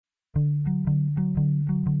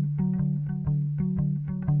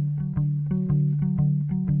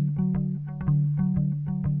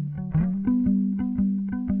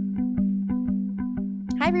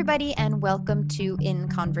Hi, everybody, and welcome to In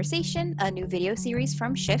Conversation, a new video series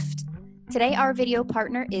from Shift. Today, our video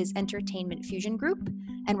partner is Entertainment Fusion Group,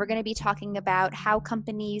 and we're going to be talking about how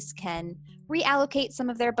companies can reallocate some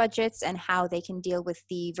of their budgets and how they can deal with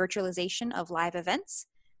the virtualization of live events.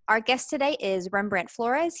 Our guest today is Rembrandt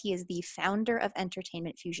Flores. He is the founder of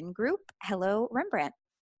Entertainment Fusion Group. Hello, Rembrandt.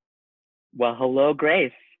 Well, hello,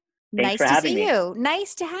 Grace. Thanks Nice for to having see me. you.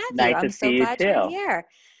 Nice to have you. Nice I'm to see so you glad you're too. here.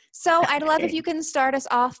 So I'd love if you Hey. can start us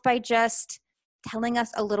off by just telling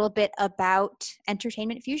us a little bit about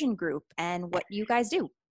Entertainment Fusion Group and what you guys do.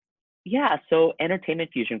 Yeah, so Entertainment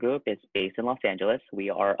Fusion Group is based in Los Angeles. We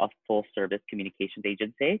are a full-service communications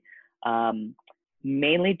agency,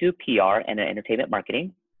 mainly do PR and entertainment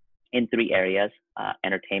marketing in three areas: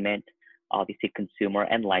 entertainment, obviously consumer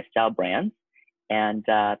and lifestyle brands, and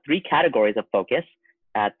three categories of focus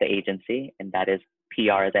at the agency, and that is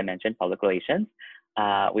PR, as I mentioned, public relations.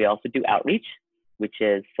 We also do outreach, which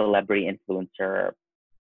is celebrity influencer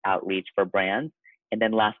outreach for brands. And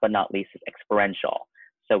then last but not least is experiential.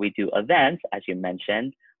 So we do events, as you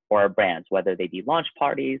mentioned, for our brands, whether they be launch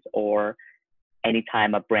parties or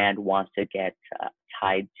anytime a brand wants to get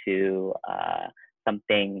tied to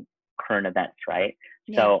something current events, right?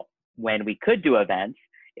 Yeah. So when we could do events,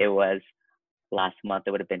 it was last month,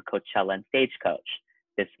 it would have been Coachella and Stagecoach.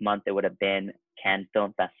 This month, it would have been Cannes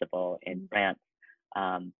Film Festival in France.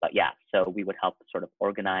 But yeah, so we would help sort of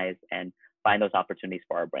organize and find those opportunities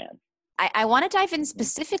for our brands. I want to dive in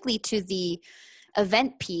specifically to the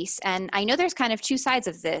event piece. And I know there's kind of two sides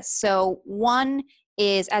of this. So one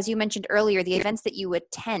is, as you mentioned earlier, the events that you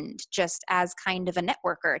attend just as kind of a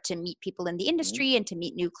networker to meet people in the industry and to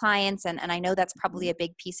meet new clients. And I know that's probably a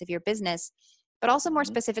big piece of your business, but also more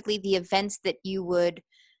specifically, the events that you would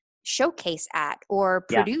showcase at or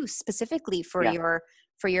produce specifically for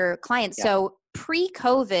your clients. So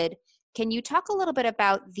pre-COVID, can you talk a little bit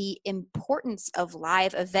about the importance of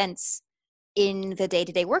live events in the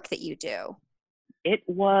day-to-day work that you do? It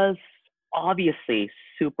was obviously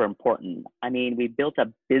super important. I mean, we built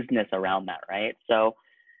a business around that, right? So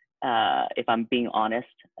if I'm being honest,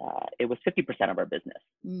 it was 50% of our business.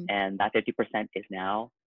 And that 50% is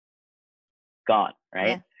now gone,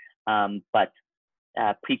 right? But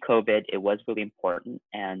pre-COVID, it was really important.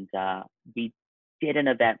 And we did an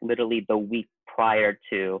event literally the week prior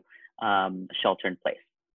to shelter in place.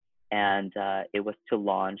 And it was to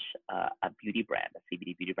launch a beauty brand, a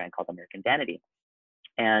CBD beauty brand called American Vanity.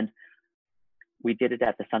 And we did it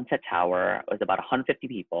at the Sunset Tower. It was about 150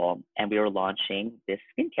 people. And we were launching this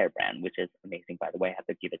skincare brand, which is amazing, by the way. I have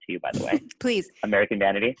to give it to you, by the way. Please. American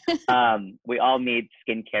Vanity. We all need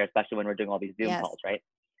skincare, especially when we're doing all these Zoom calls, right?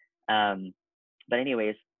 But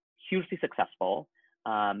anyways, hugely successful.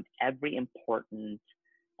 Every important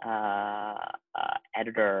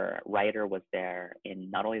editor, writer was there in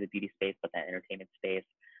not only the beauty space, but the entertainment space.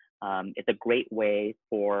 It's a great way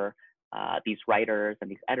for these writers and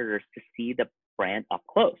these editors to see the brand up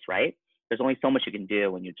close, right? There's only so much you can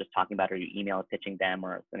do when you're just talking about it or you email pitching them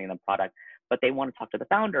or sending them product, but they want to talk to the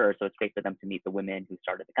founder. So it's great for them to meet the women who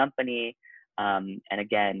started the company. And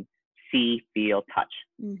again, see, feel, touch.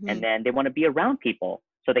 And then they want to be around people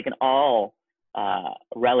so they can all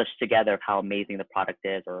relish together how amazing the product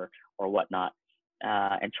is or whatnot,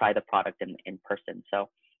 and try the product in person. So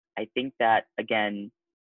I think that, again,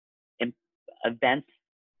 events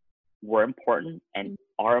were important and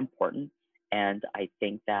are important. And I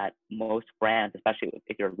think that most brands, especially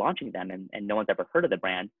if you're launching them and no one's ever heard of the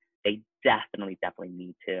brand, they definitely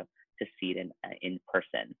need to see it in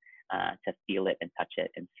person, to feel it and touch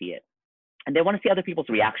it and see it. And they want to see other people's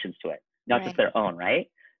reactions to it, not just their own, right?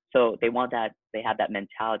 So they want that, they have that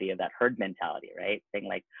mentality of that herd mentality, right? Saying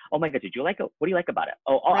like, oh my God, did you like it? What do you like about it?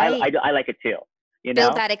 I like it too. You know?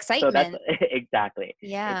 Build that excitement. So that's exactly.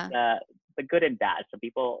 Yeah. It's the good and bad. So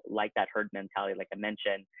people like that herd mentality, like I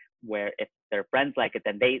mentioned, where if their friends like it,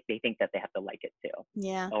 then they think that they have to like it too.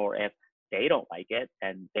 Yeah. Or if they don't like it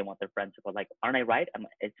and they want their friends to go like, aren't I right?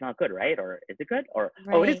 It's not good, right? Or is it good? Or,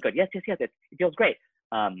 oh, it is good. Yes, it feels great.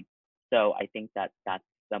 So I think that that's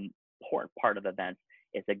the important part of events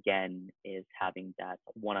is having that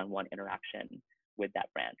one-on-one interaction with that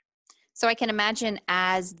brand. So I can imagine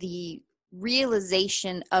as the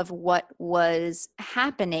realization of what was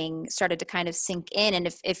happening started to kind of sink in.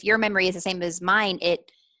 And if your memory is the same as mine, it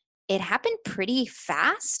happened pretty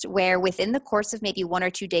fast, where within the course of maybe 1 or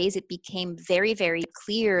 2 days, it became very, very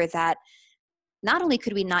clear that not only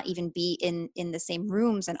could we not even be in the same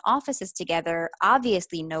rooms and offices together,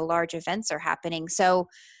 obviously no large events are happening. So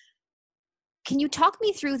can you talk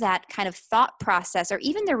me through that kind of thought process or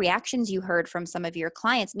even the reactions you heard from some of your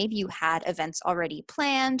clients? Maybe you had events already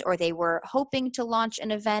planned or they were hoping to launch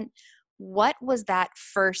an event. What was that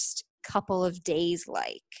first couple of days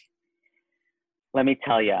like? Let me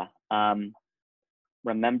tell you,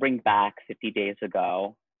 remembering back 50 days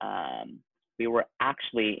ago, we were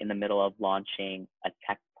actually in the middle of launching a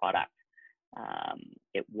tech product.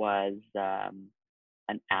 It was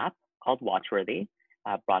an app called Watchworthy,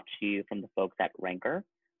 brought to you from the folks at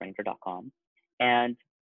ranker.com. And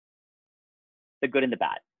the good and the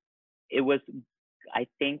bad. It was, I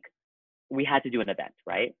think, we had to do an event,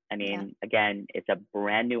 right? I mean, again, it's a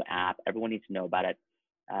brand new app. Everyone needs to know about it.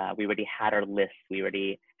 We already had our list. We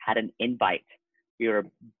already had an invite. We were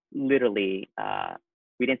literally,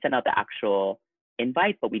 we didn't send out the actual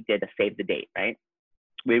invite, but we did a save the date, right?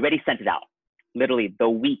 We already sent it out, literally the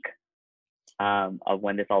week of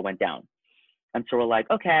when this all went down. And so we're like,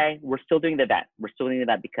 okay, we're still doing the event. We're still doing the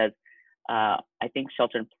event because I think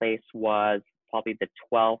shelter in place was probably the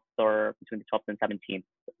 12th or between the 12th and 17th,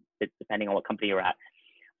 depending on what company you're at.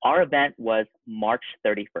 Our event was March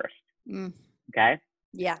 31st. Okay.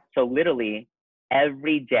 Yeah. So literally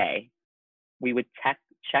every day we would check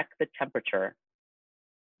the temperature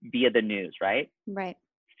via the news, right? Right.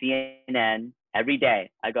 CNN every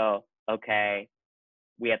day. I go, okay,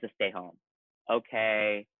 we have to stay home.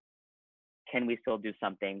 Okay, can we still do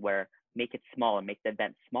something where make it smaller, make the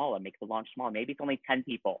event smaller, make the launch smaller? Maybe it's only 10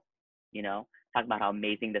 people, you know, talk about how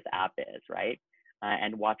amazing this app is, right?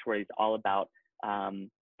 And Watchword is all about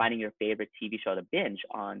finding your favorite TV show to binge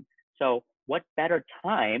on. So what better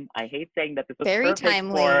time? I hate saying that this was Very perfect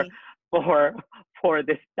timely. for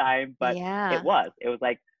this time, but Yeah. it was. It was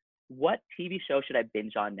like, what TV show should I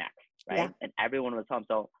binge on next, right? Yeah. And everyone was home,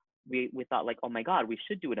 so we thought like, oh my God, we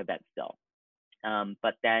should do an event still.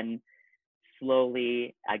 But then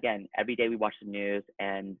slowly, again, every day we watch the news,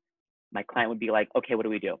 and my client would be like, okay, what do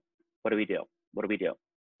we do? What do we do? What do we do?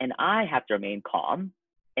 And I have to remain calm,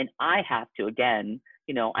 and I have to, again,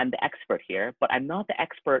 you know, I'm the expert here, but I'm not the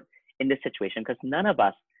expert in this situation because none of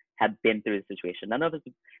us have been through this situation. None of us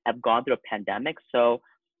have gone through a pandemic. So,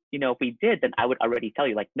 you know, if we did, then I would already tell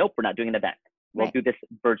you like, nope, we're not doing an event. We'll do this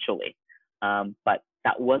virtually. But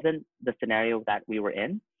that wasn't the scenario that we were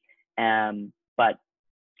in. But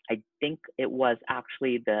I think it was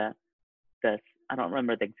actually the I don't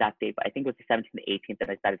remember the exact date, but I think it was the 17th and 18th that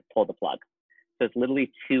I decided to pull the plug. So it's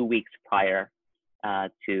literally 2 weeks prior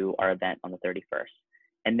to our event on the 31st.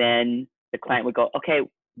 And then the client would go, okay,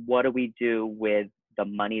 what do we do with the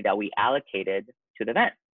money that we allocated to the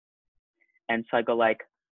event? And so I go like,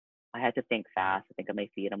 I had to think fast. I think on my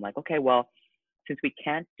feet. I'm like, okay, well, since we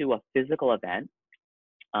can't do a physical event,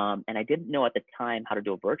 and I didn't know at the time how to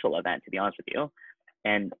do a virtual event, to be honest with you,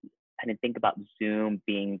 and I didn't think about Zoom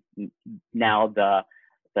being now the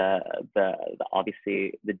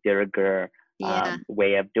obviously the de rigueur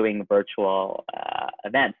way of doing virtual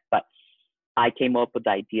events. But I came up with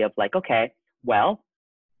the idea of like, okay, well,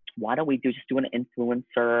 why don't we just do an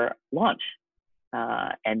influencer launch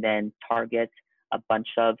and then target a bunch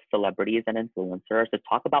of celebrities and influencers to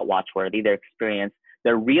talk about Watchworthy, their experience,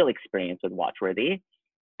 their real experience with Watchworthy,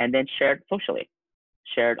 and then share it socially,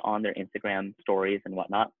 shared on their Instagram stories and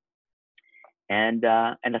whatnot. And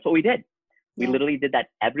that's what we did. We literally did that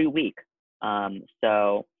every week.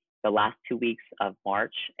 So the last 2 weeks of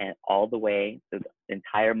March and all the way to the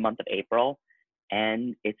entire month of April.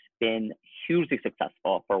 And it's been hugely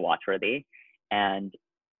successful for Watchworthy, and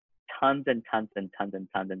tons and tons and tons and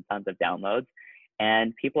tons and tons of downloads.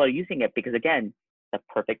 And people are using it because, again, the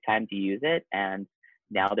perfect time to use it. And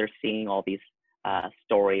now they're seeing all these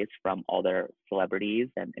stories from all their celebrities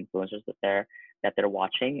and influencers that they're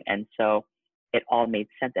watching. And so it all made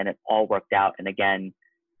sense and it all worked out. And again,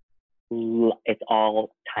 it's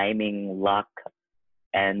all timing, luck,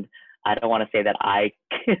 and I don't want to say that I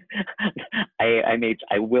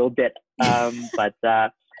willed it, but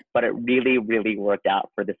it really, really worked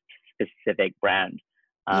out for this specific brand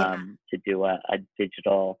to do a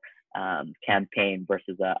digital campaign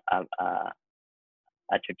versus a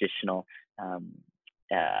traditional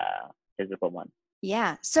physical one.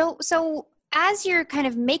 Yeah. So as you're kind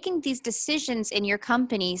of making these decisions in your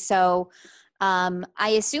company, so I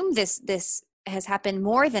assume this has happened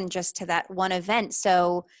more than just to that one event.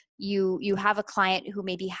 So you have a client who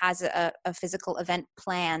maybe has a physical event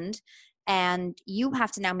planned, and you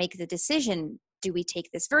have to now make the decision: do we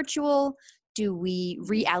take this virtual? Do we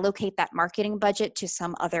reallocate that marketing budget to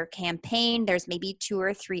some other campaign? There's maybe 2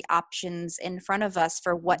 or 3 options in front of us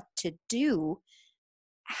for what to do.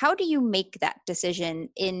 How do you make that decision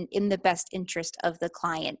in the best interest of the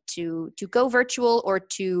client to go virtual or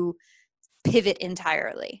to pivot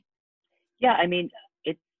entirely? Yeah, I mean,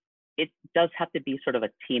 it it does have to be sort of a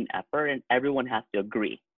team effort, and everyone has to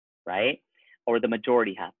agree, right? Or the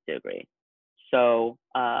majority has to agree. So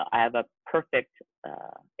I have a perfect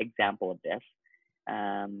example of this.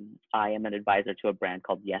 I am an advisor to a brand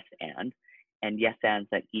called Yes and Yes And's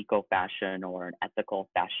an eco fashion or an ethical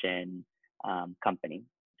fashion company.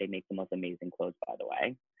 They make the most amazing clothes, by the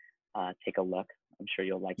way. Take a look. I'm sure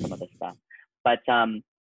you'll like some of the stuff. But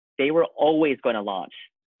they were always going to launch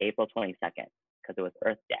April 22nd because it was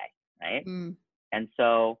Earth Day, right? Mm. And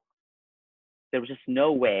so there was just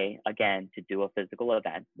no way, again, to do a physical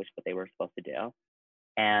event, which is what they were supposed to do.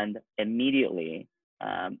 And immediately,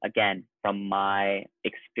 again, from my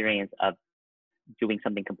experience of doing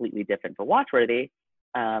something completely different for Watchworthy,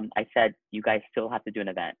 I said, you guys still have to do an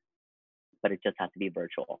event, but it just has to be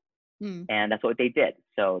virtual. Mm. And that's what they did.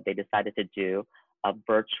 So they decided to do a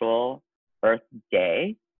virtual Earth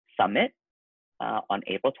Day summit on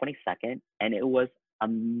April 22nd, and it was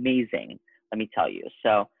amazing, let me tell you.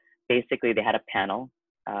 So basically, they had a panel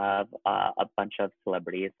of a bunch of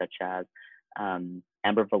celebrities such as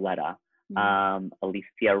Amber Valletta,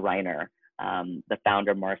 Alicia Reiner, the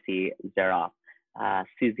founder Marcy Zaroff,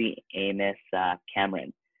 Susie Amos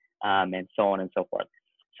Cameron, and so on and so forth.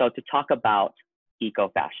 So to talk about eco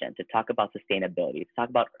fashion, to talk about sustainability, to talk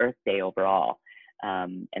about Earth Day overall,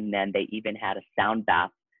 and then they even had a sound bath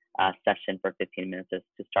session for 15 minutes to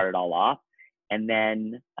start it all off. And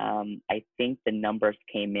then I think the numbers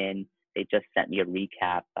came in, they just sent me a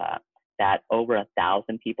recap that over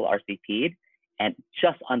 1,000 people RSVP'd and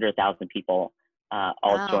just under 1,000 people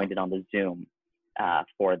all joined in on the Zoom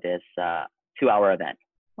for this 2-hour event.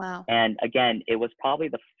 Wow. And again, it was probably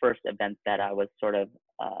the first event that I was sort of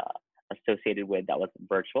associated with that was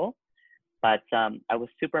virtual, but I was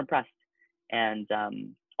super impressed. And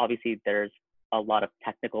obviously there's a lot of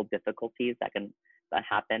technical difficulties that can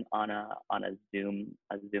happen on a Zoom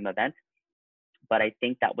event, but I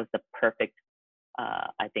think that was the perfect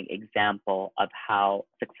example of how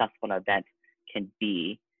successful an event can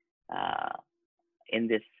be in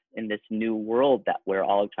this new world that we're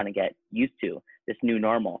all trying to get used to, this new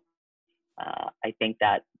normal. I think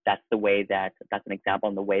that's an example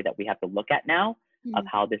in the way that we have to look at now of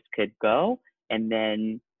how this could go, and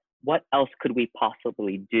then what else could we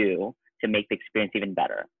possibly do to make the experience even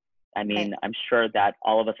better. I mean, I'm sure that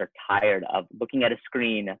all of us are tired of looking at a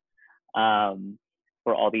screen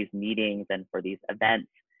for all these meetings and for these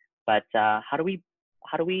events, but how do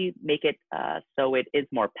we make it so it is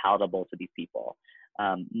more palatable to these people?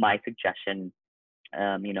 My suggestion,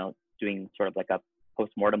 doing sort of like a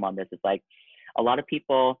post-mortem on this is like, a lot of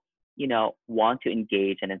people, want to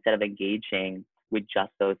engage, and instead of engaging with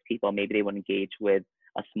just those people, maybe they would engage with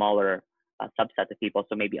a smaller subset of people.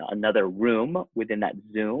 So maybe another room within that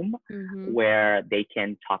Zoom where they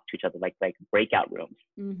can talk to each other, like breakout rooms.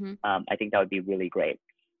 I think that would be really great.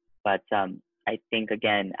 But I think,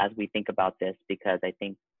 again, as we think about this, because I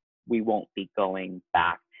think we won't be going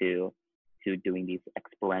back to doing these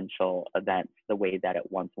experiential events the way that it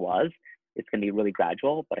once was. It's going to be really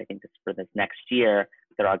gradual, but I think for this next year,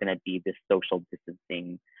 there are going to be this social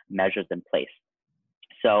distancing measures in place.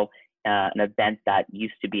 So an event that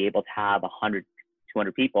used to be able to have 100,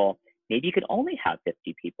 200 people, maybe you could only have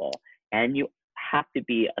 50 people, and you have to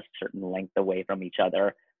be a certain length away from each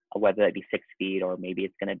other, whether that be 6 feet, or maybe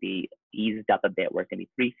it's going to be eased up a bit where it's going to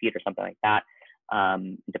be 3 feet or something like that,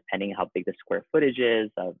 depending on how big the square footage is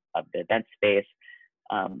of the event space.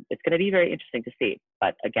 It's going to be very interesting to see.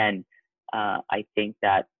 But again, I think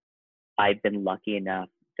that I've been lucky enough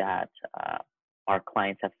that our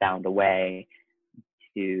clients have found a way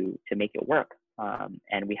to make it work.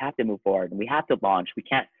 And we have to move forward, and we have to launch. We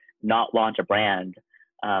can't not launch a brand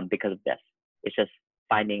because of this. It's just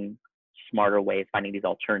finding smarter ways, finding these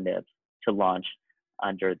alternatives to launch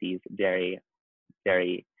under these very,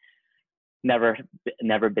 very never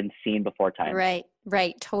been seen before times.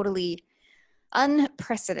 Right. Totally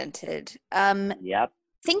unprecedented. Yep.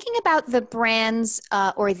 Thinking about the brands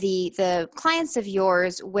or the clients of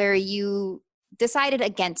yours where you decided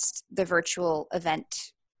against the virtual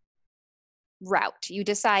event route, you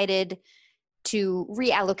decided to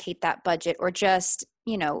reallocate that budget or just,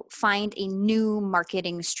 find a new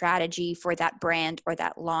marketing strategy for that brand or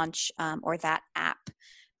that launch or that app.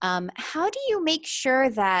 How do you make sure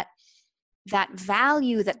that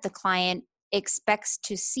value that the client expects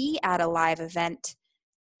to see at a live event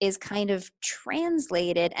is kind of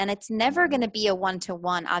translated, and it's never going to be a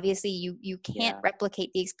one-to-one? Obviously you can't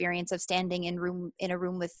replicate the experience of standing in a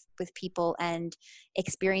room with people and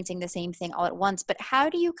experiencing the same thing all at once, but how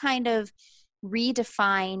do you kind of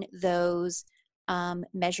redefine those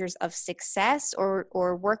measures of success,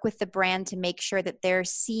 or work with the brand to make sure that they're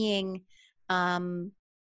seeing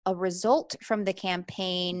a result from the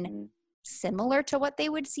campaign Mhm. similar to what they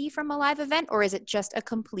would see from a live event, or is it just a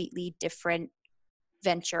completely different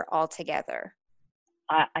venture altogether?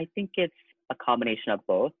 I think it's a combination of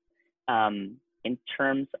both. In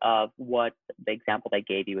terms of what the example that I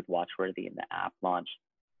gave you with Watchworthy and the app launch,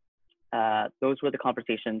 those were the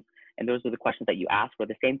conversations and those were the questions that you asked were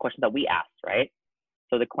the same questions that we asked, right?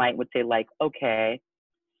 So the client would say like, okay,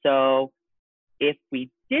 so if we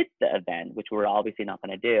did the event, which we're obviously not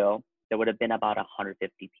going to do, there would have been about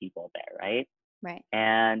 150 people there, right? Right.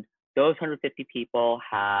 And those 150 people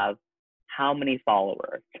have how many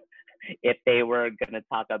followers? If they were going to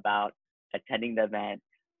talk about attending the event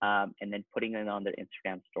and then putting it on their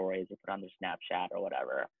Instagram stories or put on their Snapchat or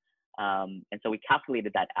whatever. And so we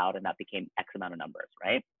calculated that out and that became X amount of numbers,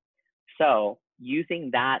 right? So using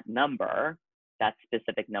that number, that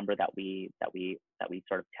specific number that we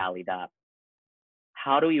sort of tallied up,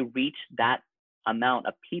 how do we reach that amount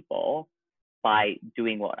of people by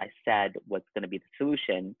doing what I said was going to be the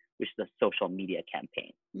solution, which is a social media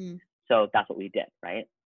campaign. So that's what we did, right?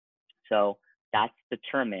 So that's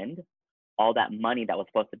determined all that money that was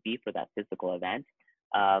supposed to be for that physical event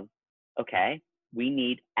of, okay, we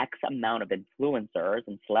need X amount of influencers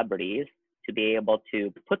and celebrities to be able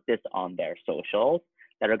to put this on their socials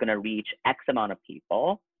that are going to reach X amount of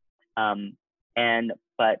people.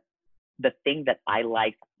 But the thing that I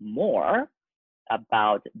liked more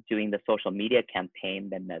about doing the social media campaign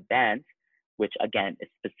than the event, which again is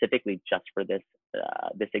specifically just for this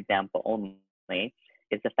example only,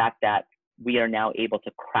 is the fact that we are now able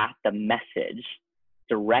to craft the message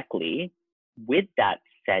directly with that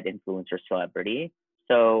said influencer celebrity.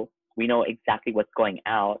 So we know exactly what's going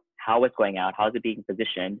out, how it's going out, how is it being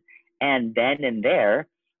positioned, and then and there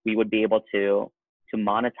we would be able to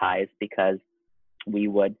monetize because we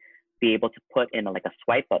would be able to put in like a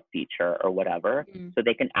swipe up feature or whatever, so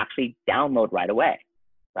they can actually download right away,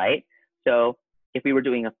 right? So if we were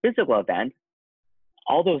doing a physical event,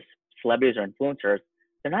 all those celebrities or influencers,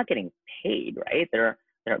 they're not getting paid, right? They're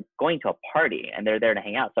going to a party and they're there to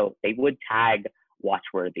hang out. So they would tag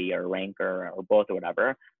Watchworthy or Ranker or both or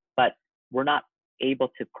whatever, but we're not able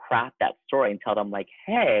to craft that story and tell them like,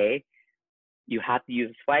 hey, you have to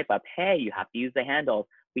use a swipe up. Hey, you have to use the handles.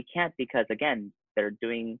 We can't because again, they're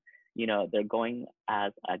doing, they're going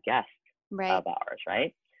as a guest of ours,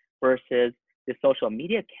 right? Versus the social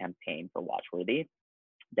media campaign for Watchworthy,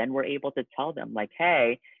 then we're able to tell them like,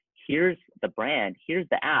 hey, here's the brand, here's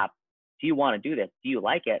the app. Do you want to do this? Do you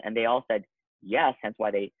like it? And they all said yes, hence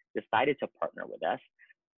why they decided to partner with us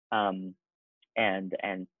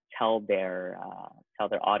and tell their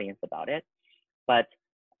audience about it. But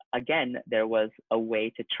again, there was a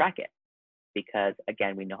way to track it because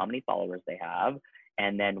again, we know how many followers they have,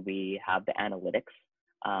 and then we have the analytics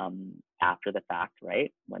after the fact,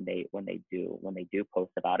 right? When they do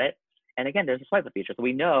post about it. And again, there's a swipe up feature. So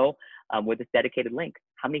we know with this dedicated link,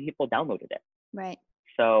 how many people downloaded it. Right.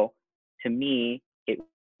 So to me, it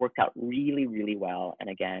worked out really, really well. And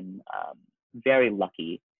again, very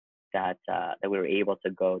lucky that we were able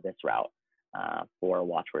to go this route for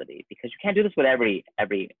Watchworthy, because you can't do this with every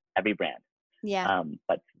brand. Yeah.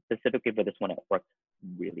 But specifically for this one, it worked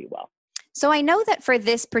really well. So I know that for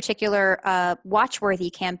this particular Watchworthy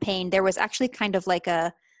campaign, there was actually kind of like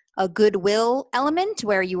a goodwill element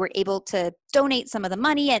where you were able to donate some of the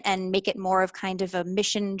money and make it more of kind of a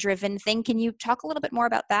mission-driven thing. Can you talk a little bit more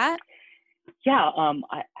about that? Yeah,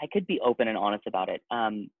 I could be open and honest about it.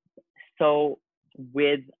 So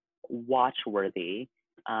with Watchworthy,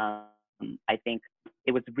 I think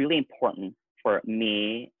it was really important for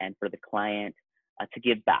me and for the client to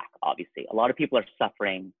give back, obviously. A lot of people are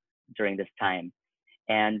suffering during this time.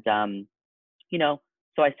 And,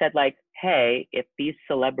 so I said like, hey, if these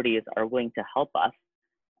celebrities are willing to help us,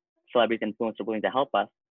 celebrities and influencers are willing to help us,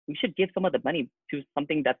 we should give some of the money to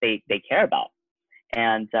something that they care about.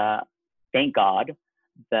 And thank God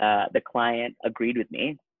the client agreed with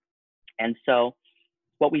me. And so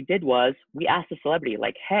what we did was we asked the celebrity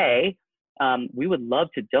like, hey, we would love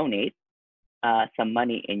to donate some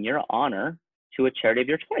money in your honor to a charity of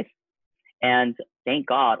your choice. And thank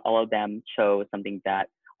God all of them chose something that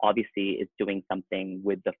obviously is doing something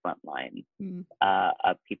with the front lines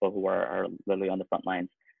of people who are literally on the front lines,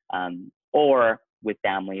 or with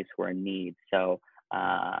families who are in need. So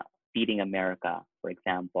Feeding America, for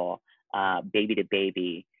example, Baby to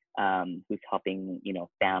Baby, who's helping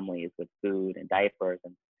families with food and diapers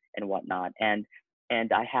and whatnot. And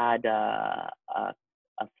I had a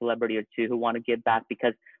celebrity or two who want to give back,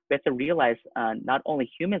 because we have to realize not only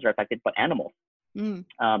humans are affected, but animals. Mm,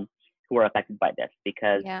 who are affected by this,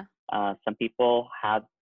 because yeah. some people have,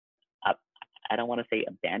 uh, I don't want to say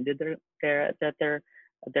abandoned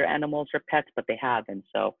their animals or pets, but they have, and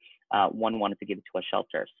so one wanted to give it to a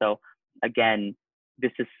shelter. So again,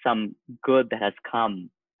 this is some good that has come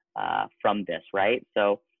from this, right?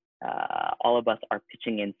 So all of us are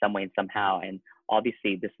pitching in some way and somehow, and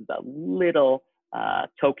obviously this is a little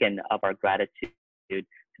token of our gratitude to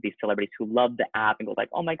these celebrities who love the app and go like,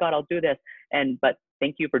 oh my God, I'll do this. And, but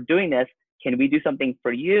thank you for doing this. Can we do something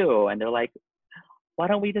for you? And they're like, why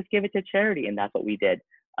don't we just give it to charity? And that's what we did.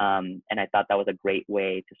 And I thought that was a great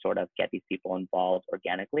way to sort of get these people involved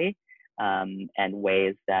organically, and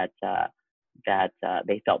ways that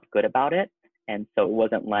they felt good about it. And so it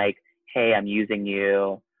wasn't like, hey, I'm using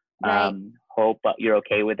you. Right. Hope you're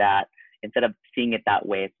okay with that. Instead of seeing it that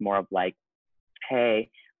way, it's more of like, hey,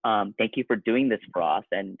 thank you for doing this for us,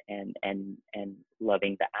 and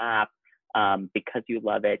loving the app. Because you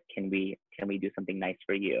love it, can we do something nice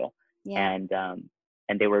for you? Yeah.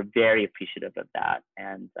 And they were very appreciative of that,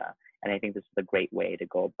 and I think this is a great way to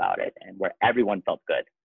go about it, and where everyone felt good.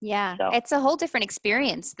 Yeah, So it's a whole different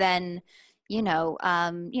experience than,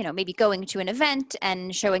 maybe going to an event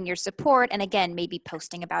and showing your support, and again, maybe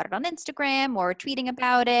posting about it on Instagram or tweeting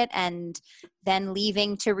about it, and then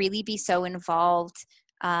leaving to really be so involved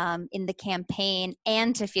in the campaign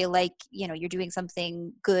and to feel like you're doing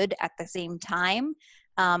something good at the same time.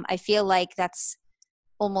 I feel like that's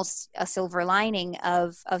almost a silver lining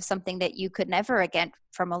of something that you could never get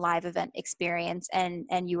from a live event experience,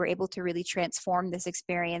 and you were able to really transform this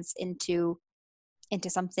experience into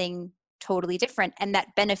something totally different, and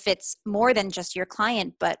that benefits more than just your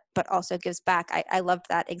client but also gives back. I loved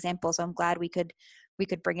that example, so I'm glad we could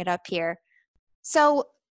bring it up here. So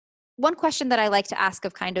one question that I like to ask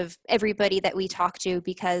of kind of everybody that we talk to,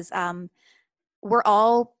 because we're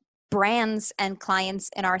all brands and clients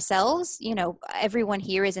in ourselves. Everyone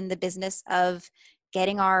here is in the business of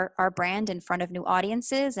getting our brand in front of new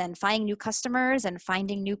audiences and finding new customers and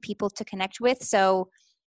finding new people to connect with. So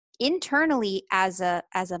internally, as a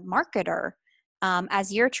marketer,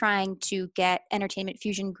 as you're trying to get Entertainment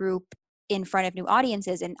Fusion Group in front of new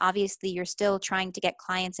audiences, and obviously you're still trying to get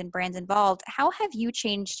clients and brands involved, how have you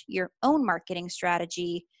changed your own marketing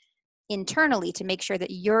strategy internally to make sure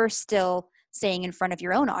that you're still staying in front of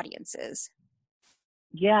your own audiences?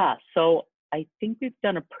 yeah, so I think we've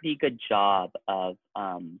done a pretty good job of,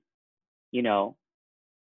 you know,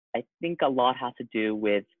 I think a lot has to do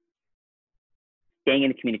with staying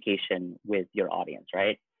in communication with your audience,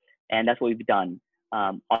 right? And that's what we've done.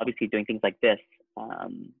 Obviously, doing things like this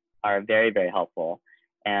are very, very helpful.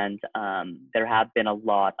 And there have been a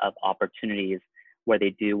lot of opportunities where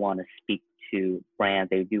they do want to speak to brands,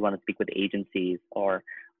 they do want to speak with agencies or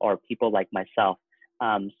people like myself.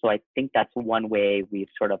 So I think that's one way we've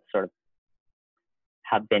sort of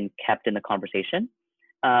have been kept in the conversation.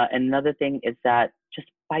 And another thing is that just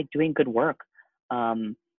by doing good work,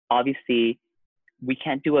 obviously we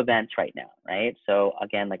can't do events right now, right? So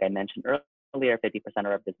again, like I mentioned earlier, 50% of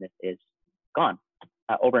our business is gone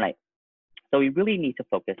overnight. So we really need to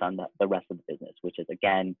focus on the rest of the business, which is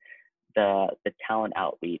again the talent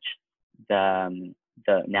outreach, the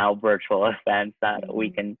now virtual events that we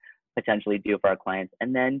can potentially do for our clients,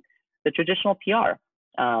 and then the traditional PR.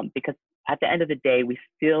 Because at the end of the day, we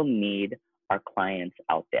still need our clients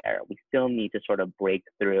out there. We still need to sort of break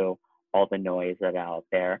through all the noise that's out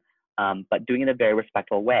there, but doing it in a very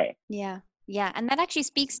respectful way. Yeah. Yeah. And that actually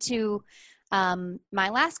speaks to my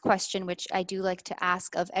last question, which I do like to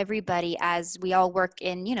ask of everybody as we all work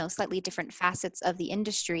in, slightly different facets of the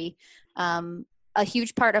industry. A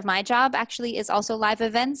huge part of my job actually is also live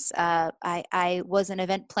events. I was an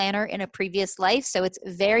event planner in a previous life, so it's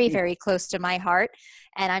very, very close to my heart.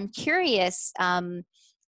 And I'm curious,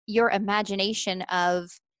 your imagination of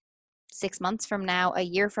 6 months from now, a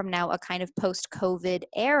year from now, a kind of post-COVID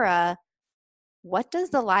era, what does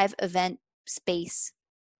the live event space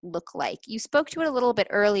look like? You spoke to it a little bit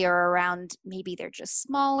earlier around maybe they're just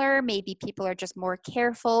smaller, maybe people are just more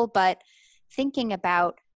careful, but thinking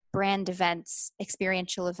about brand events,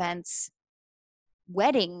 experiential events,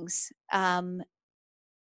 weddings,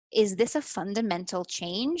 is this a fundamental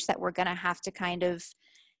change that we're going to have to kind of,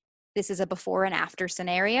 this is a before and after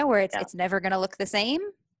scenario where Yeah, it's never going to look the same?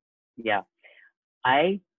 yeah.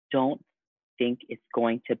 I don't think it's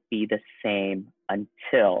going to be the same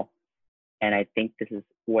until, and I think this is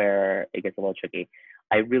where it gets a little tricky.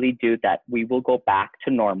 I really do that we will go back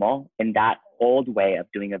to normal in that old way of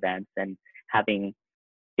doing events and having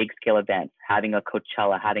big scale events, having a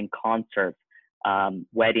Coachella, having concerts,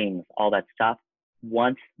 weddings, all that stuff,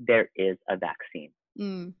 once there is a vaccine,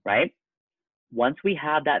 Mm, right? once we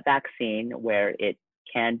have that vaccine where it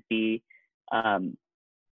can be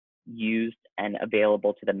used and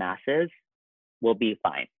available to the masses, we'll be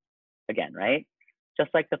fine again, right? Just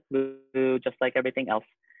like the flu, just like everything else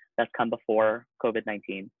that's come before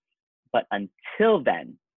COVID-19. But until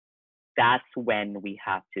then, that's when we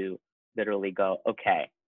have to literally go, okay,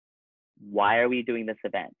 why are we doing this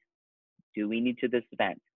event? Do we need to do this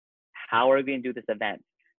event? How are we going to do this event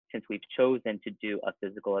since we've chosen to do a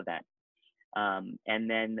physical event? And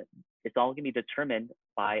then it's all going to be determined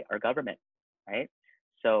by our government, right?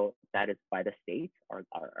 So that is by the state,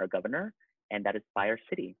 our governor, and that is by our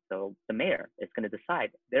city. So the mayor is going to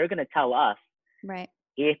decide. They're going to tell us, right,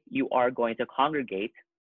 if you are going to congregate,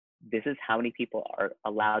 this is how many people are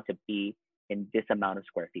allowed to be in this amount of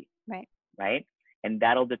square feet, right, right? And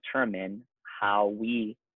that'll determine how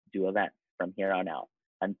we do events from here on out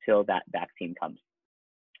until that vaccine comes.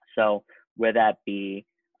 So whether that be,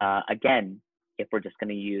 again, if we're just going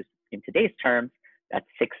to use in today's terms, that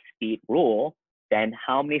 6 feet rule, then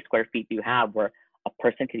how many square feet do you have where a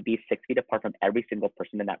person could be 6 feet apart from every single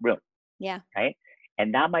person in that room? Yeah. Right.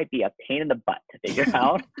 And that might be a pain in the butt to figure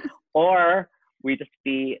out, or we just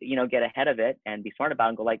be, get ahead of it and be smart about it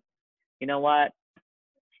and go like, you know what,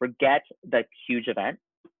 forget the huge event.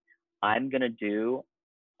 I'm going to do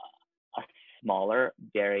a smaller,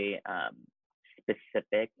 very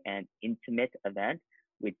specific and intimate event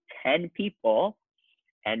with 10 people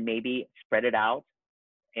and maybe spread it out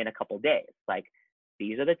in a couple of days. Like,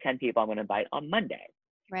 these are the 10 people I'm going to invite on Monday.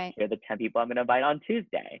 Right. Here are the 10 people I'm going to invite on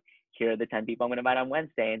Tuesday. Here are the 10 people I'm going to invite on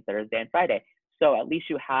Wednesday and Thursday and Friday. So at least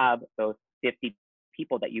you have those 50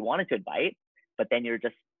 people that you wanted to invite, but then you're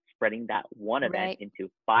just spreading that one event into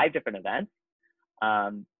 5 different events.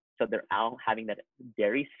 So they're all having that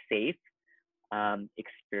very safe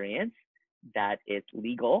experience that is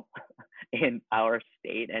legal in our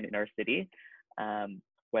state and in our city,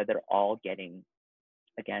 where they're all getting,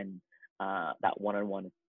 again, that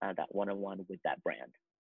one-on-one with that brand.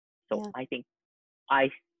 So yeah. I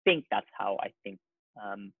think that's how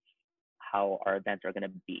how our events are going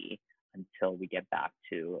to be until we get back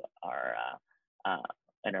to our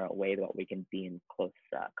in our way that we can be in close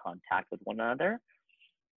contact with one another.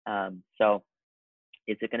 So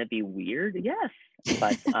is it going to be weird? Yes,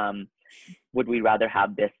 but would we rather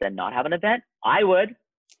have this than not have an event? I would.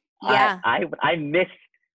 Yeah. I miss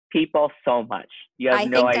people so much. You have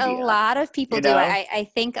no idea. I think a lot of people do. I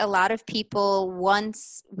think a lot of people,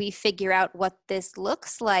 once we figure out what this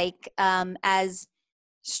looks like, as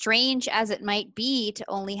strange as it might be to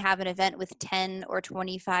only have an event with 10 or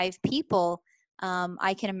 25 people,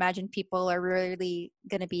 I can imagine people are really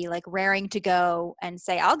going to be like raring to go and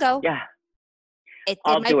say, I'll go. Yeah. It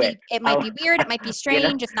might be weird. It might be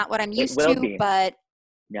strange. It's not what I'm used to, but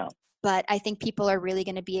I think people are really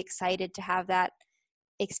going to be excited to have that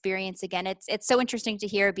experience again. It's so interesting to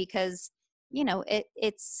hear because,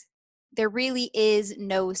 there really is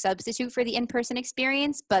no substitute for the in-person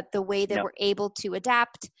experience, but the way that we're able to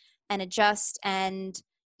adapt and adjust, and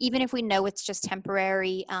even if we know it's just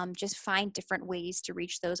temporary, just find different ways to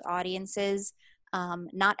reach those audiences.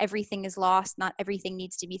 Not everything is lost. Not everything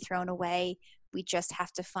needs to be thrown away. We just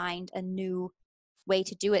have to find a new way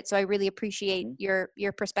to do it. So I really appreciate your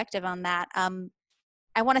perspective on that.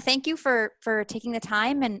 I want to thank you for taking the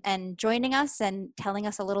time and joining us and telling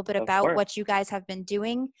us a little bit about what you guys have been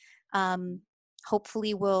doing.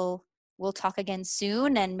 Hopefully we'll talk again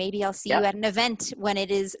soon, and maybe I'll see you at an event when it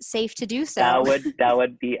is safe to do so. That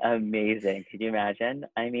would be amazing. Could you imagine?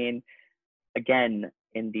 I mean, again,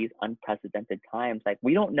 in these unprecedented times, like,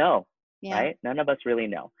 we don't know, right? None of us really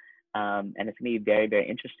know. And it's going to be very, very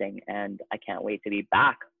interesting. And I can't wait to be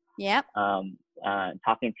back.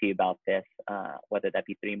 Talking to you about this, whether that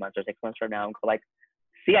be 3 months or 6 months from now, and go like,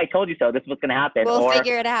 see, I told you so. This is what's going to happen. We'll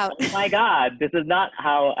figure it out. Oh my God, this is not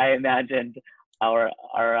how I imagined our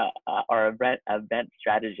event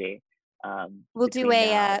strategy. We'll do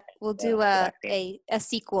a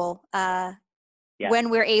sequel when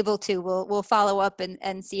we're able to. We'll follow up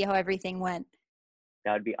and see how everything went.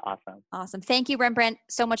 That would be awesome. Awesome. Thank you, Rembrandt,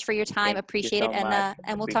 so much for your time. Appreciate it,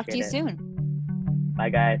 and we'll talk to you soon. Bye,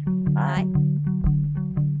 guys. Bye.